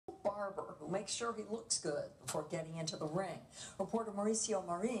barber who makes sure he looks good before getting into the ring. Reporter Mauricio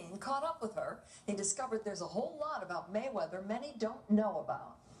Marin caught up with her. He discovered there's a whole lot about Mayweather many don't know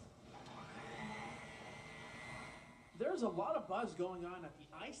about. There's a lot of buzz going on at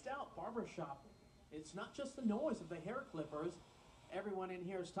the Out Barbershop. It's not just the noise of the hair clippers. Everyone in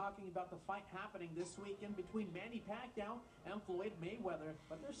here is talking about the fight happening this weekend between Manny Pacquiao and Floyd Mayweather.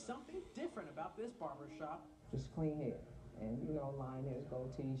 But there's something different about this barbershop. Just clean hair. And, you know, line hairs,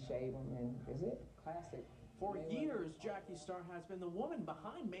 goatee, shave them, and is it? Classic. For Mayweather. years, Jackie Starr has been the woman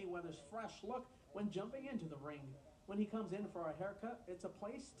behind Mayweather's fresh look when jumping into the ring. When he comes in for a haircut, it's a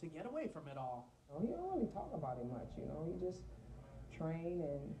place to get away from it all. He don't really talk about it much, you know. He just train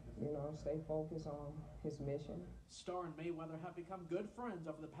and, you know, stay focused on his mission. Starr and Mayweather have become good friends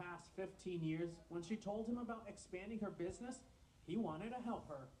over the past 15 years. When she told him about expanding her business, he wanted to help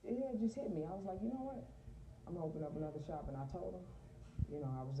her. Yeah, it just hit me. I was like, you know what? I'm gonna open up another shop, and I told him, you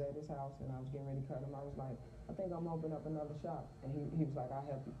know, I was at his house and I was getting ready to cut him. I was like, I think I'm gonna open up another shop. And he was like, I'll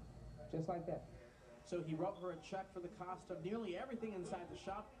help you. Just like that. So he wrote her a check for the cost of nearly everything inside the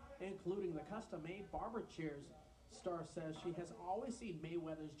shop, including the custom-made barber chairs. Starr says she has always seen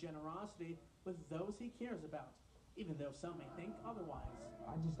Mayweather's generosity with those he cares about, even though some may think otherwise.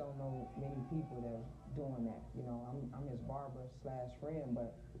 I just don't know many people that's doing that. You know, I'm his barber / friend,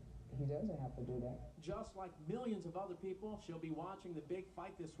 but he doesn't have to do that. Just like millions of other people, she'll be watching the big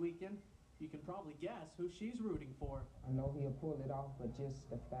fight this weekend. You can probably guess who she's rooting for. I know he'll pull it off, but just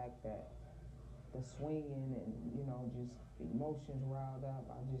the fact that the swinging and, you know, just the emotions riled up,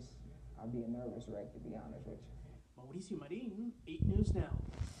 I'd be a nervous wreck, to be honest with you. Mauricio Marin, 8 News Now.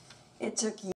 It took